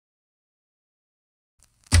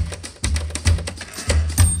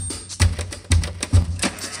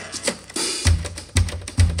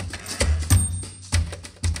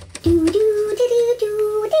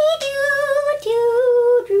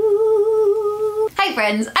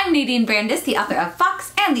friends, I'm Nadine Brandis, the author of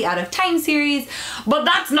FAWKES and the Out of Time series, but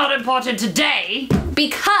that's not important today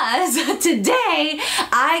because today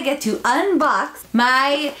I get to unbox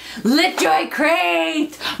my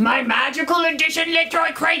LitJoyCrate, my magical edition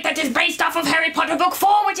LitJoyCrate that is based off of Harry Potter book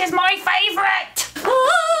 4, which is my favorite.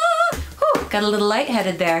 Got a little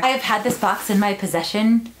lightheaded there. I have had this box in my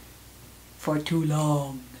possession for too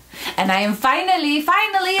long. And I am finally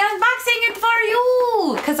unboxing it for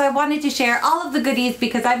you because I wanted to share all of the goodies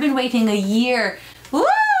because I've been waiting a year. Woo!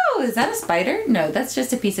 Is that a spider? No, that's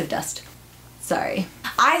just a piece of dust. Sorry.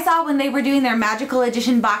 I saw when they were doing their magical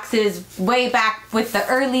edition boxes way back with the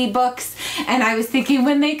early books, and I was thinking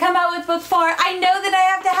when they come out with book 4, I know that I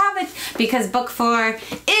have to have it because book 4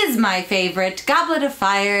 is my favorite, Goblet of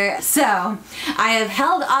Fire. So I have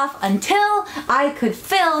held off until I could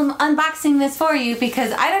film unboxing this for you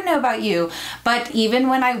because I don't know about you, but even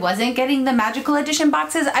when I wasn't getting the magical edition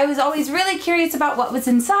boxes, I was always really curious about what was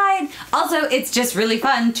inside. Also, it's just really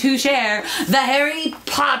fun to share the Harry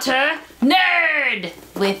Potter nerd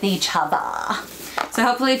with each other. So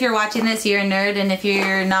hopefully if you're watching this, you're a nerd, and if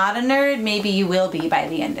you're not a nerd, maybe you will be by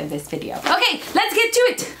the end of this video. Okay, let's get to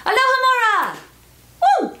it. Aloha Mora!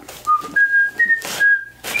 Woo!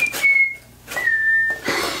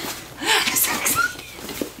 I'm so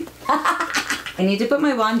excited. I need to put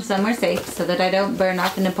my wand somewhere safe so that I don't burn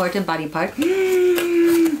off an important body part.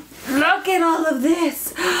 Look at all of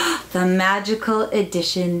this. The magical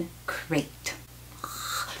edition crate.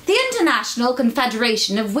 The International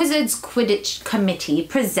Confederation of Wizards Quidditch Committee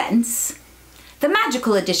presents the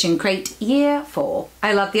Magical Edition Crate Year 4.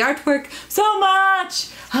 I love the artwork so much!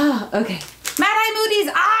 Okay. Mad-Eye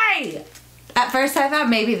Moody's eye! At first I thought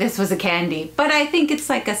maybe this was a candy, but I think it's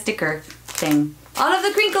like a sticker thing. All of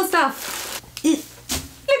the crinkle stuff. Look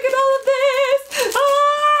at all of this!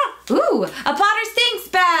 Ah! Ooh, a Potter Stinks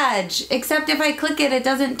badge! Except if I click it, it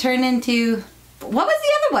doesn't turn into... What was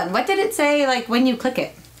the other one? What did it say, like, when you click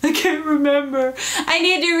it? I can't remember. I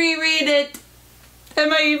need to reread it.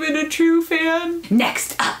 Am I even a true fan?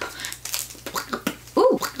 Next up.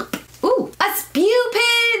 Ooh, a spew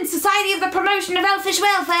pin! Society of the Promotion of Elfish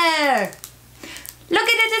Welfare. Look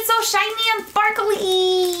at it, it's so shiny and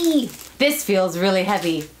sparkly. This feels really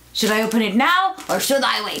heavy. Should I open it now or should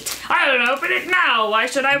I wait? I'll open it now. Why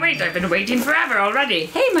should I wait? I've been waiting forever already.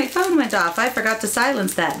 Hey, my phone went off. I forgot to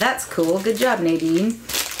silence that. That's cool. Good job, Nadine.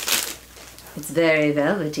 It's very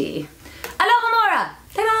velvety. Aloha Mora!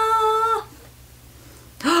 Ta-da!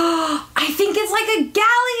 I think it's like a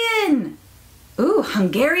galleon! Ooh,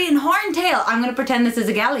 Hungarian horntail. I'm gonna pretend this is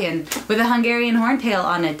a galleon with a Hungarian horntail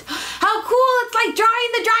on it. How cool! It's like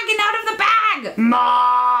drawing the dragon out of the bag!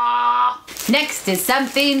 Ma! Next is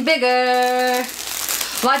something bigger.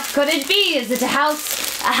 What could it be? Is it a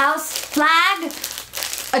house flag?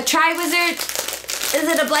 A tri-wizard? Is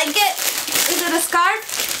it a blanket? Is it a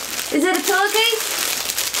scarf? Is it a pillowcase?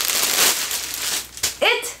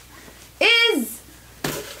 It is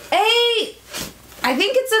I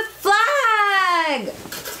think it's a flag.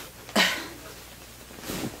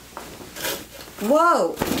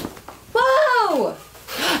 Whoa. Whoa.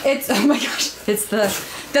 It's, oh my gosh, it's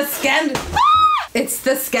it's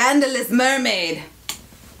the scandalous mermaid.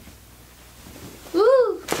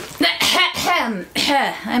 Woo.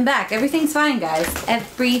 I'm back. Everything's fine, guys.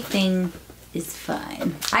 Everything is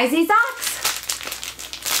fine. I see socks.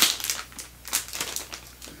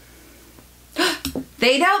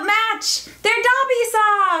 They don't match. They're Dobby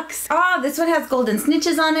socks. Oh, this one has golden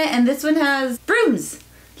snitches on it, and this one has brooms.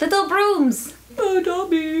 Little brooms. Oh,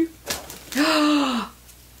 Dobby.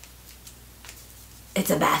 It's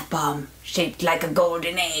a bath bomb shaped like a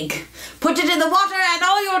golden egg. Put it in the water and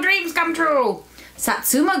all your dreams come true.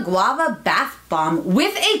 Satsuma Guava Bath Bomb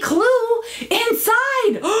with a clue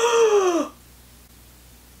inside.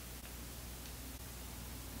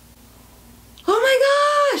 Oh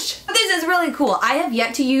my gosh! This is really cool. I have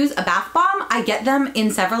yet to use a bath bomb. I get them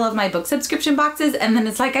in several of my book subscription boxes, and then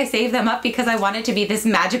it's like I save them up because I want it to be this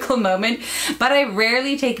magical moment, but I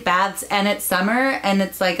rarely take baths, and it's summer and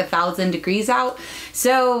it's like 1,000 degrees out.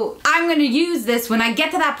 So I'm gonna use this when I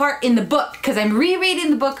get to that part in the book because I'm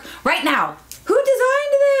rereading the book right now. Who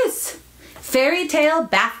designed this?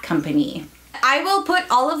 FAWKES Company. I will put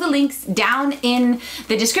all of the links down in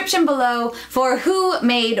the description below for who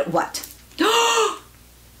made what.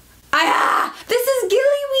 This is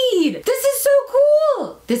GillyWeed. This is so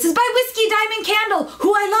cool. This is by Whiskey Diamond Candle,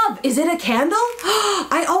 who I love. Is it a candle?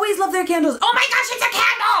 I always love their candles. Oh my gosh, it's a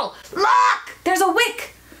candle. Look, there's a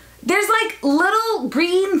wick. There's like little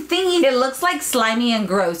green thingy. It looks like slimy and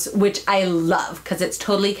gross, which I love because it's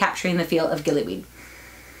totally capturing the feel of GillyWeed.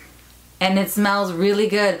 And it smells really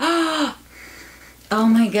good. Oh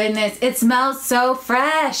my goodness, it smells so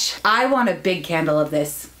fresh. I want a big candle of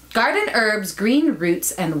this. Garden herbs, green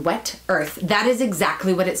roots, and wet earth. That is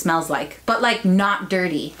exactly what it smells like, but like not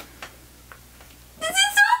dirty. This is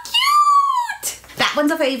so cute! That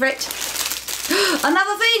one's a favorite.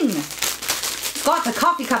 Another thing. Got the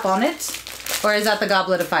coffee cup on it. Or is that the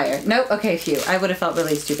goblet of fire? Nope, okay, phew. I would have felt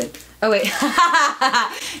really stupid. Oh wait,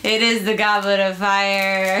 it is the goblet of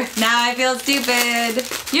fire. Now I feel stupid.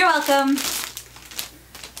 You're welcome.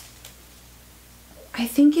 I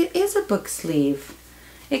think it is a book sleeve.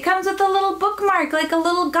 It comes with a little bookmark, like a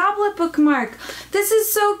little goblet bookmark. This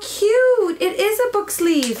is so cute. It is a book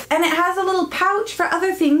sleeve, and it has a little pouch for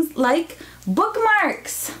other things like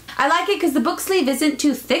bookmarks. I like it because the book sleeve isn't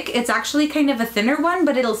too thick. It's actually kind of a thinner one,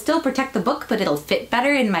 but it'll still protect the book, but it'll fit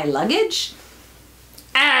better in my luggage.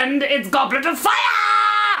 And it's Goblet of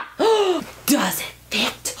Fire! Does it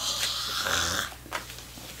fit?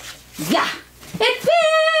 Yeah, it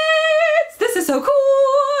fits! This is so cool!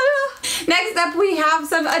 Next up, we have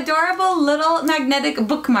some adorable little magnetic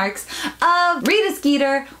bookmarks of Rita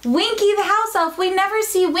Skeeter, Winky the house elf. We never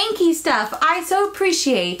see Winky stuff. I so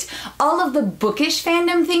appreciate all of the bookish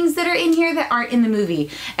fandom things that are in here that aren't in the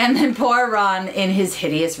movie. And then poor Ron in his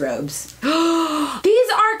hideous robes. These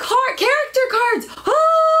are character cards!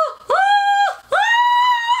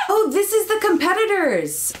 Oh, this is the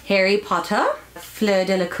competitors. Harry Potter, Fleur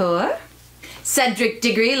Delacour, Cedric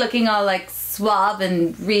Diggory looking all like suave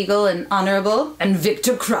and regal and honorable, and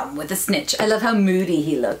Victor Crumb with a snitch. I love how moody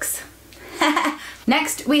he looks.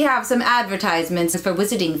 Next, we have some advertisements for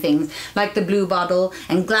wizarding things, like the Blue Bottle,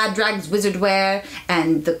 and Gladdrag's Wizardwear,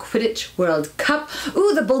 and the Quidditch World Cup.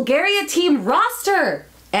 Ooh, the Bulgaria team roster!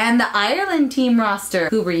 And the Ireland team roster.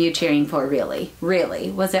 Who were you cheering for, really?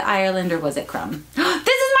 Really? Was it Ireland or was it Crumb? This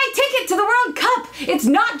is my ticket to the World Cup! It's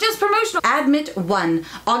not just promotional. Admit 1,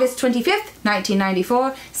 August 25th,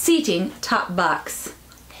 1994, seating top box.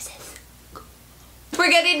 This is... We're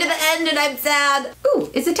getting to the end and I'm sad. Ooh,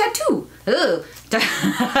 it's a tattoo. Ooh.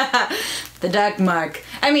 The dark mark.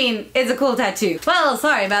 I mean, it's a cool tattoo. Well,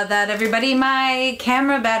 sorry about that, everybody. My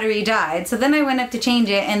camera battery died, so then I went up to change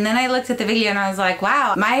it, and then I looked at the video and I was like,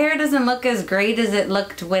 wow, my hair doesn't look as great as it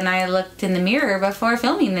looked when I looked in the mirror before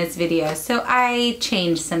filming this video, so I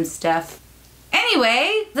changed some stuff.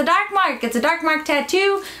 Anyway, the dark mark. It's a dark mark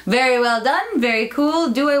tattoo. Very well done. Very cool.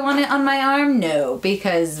 Do I want it on my arm? No,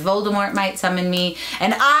 because Voldemort might summon me,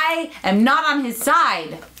 and I am not on his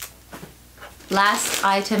side. Last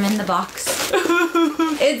item in the box.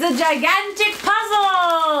 It's a gigantic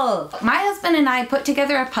puzzle! My husband and I put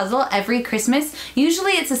together a puzzle every Christmas.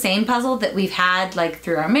 Usually it's the same puzzle that we've had like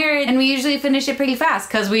through our marriage, and we usually finish it pretty fast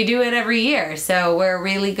because we do it every year, so we're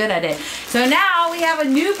really good at it. So now we have a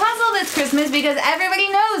new puzzle this Christmas because everybody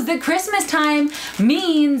knows that Christmas time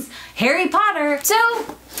means Harry Potter.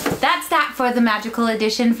 So that's that for the magical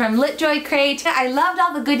edition from LitJoyCrate. I loved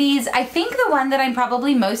all the goodies. I think the one that I'm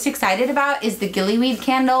probably most excited about is the GillyWeed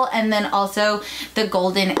Candle, and then also the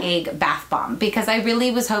Golden Egg Bath Bomb, because I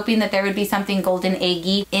really was hoping that there would be something golden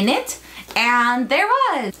eggy in it, and there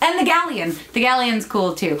was. And the galleon. The galleon's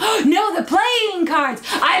cool too. No, the playing cards!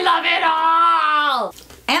 I love it all!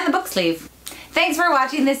 And the book sleeve. Thanks for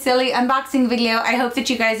watching this silly unboxing video. I hope that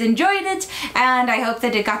you guys enjoyed it, and I hope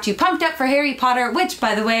that it got you pumped up for Harry Potter, which,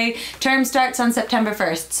 by the way, term starts on September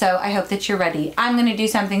 1st, so I hope that you're ready. I'm gonna do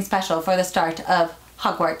something special for the start of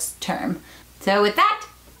Hogwarts term. So with that,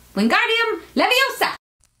 Wingardium Leviosa!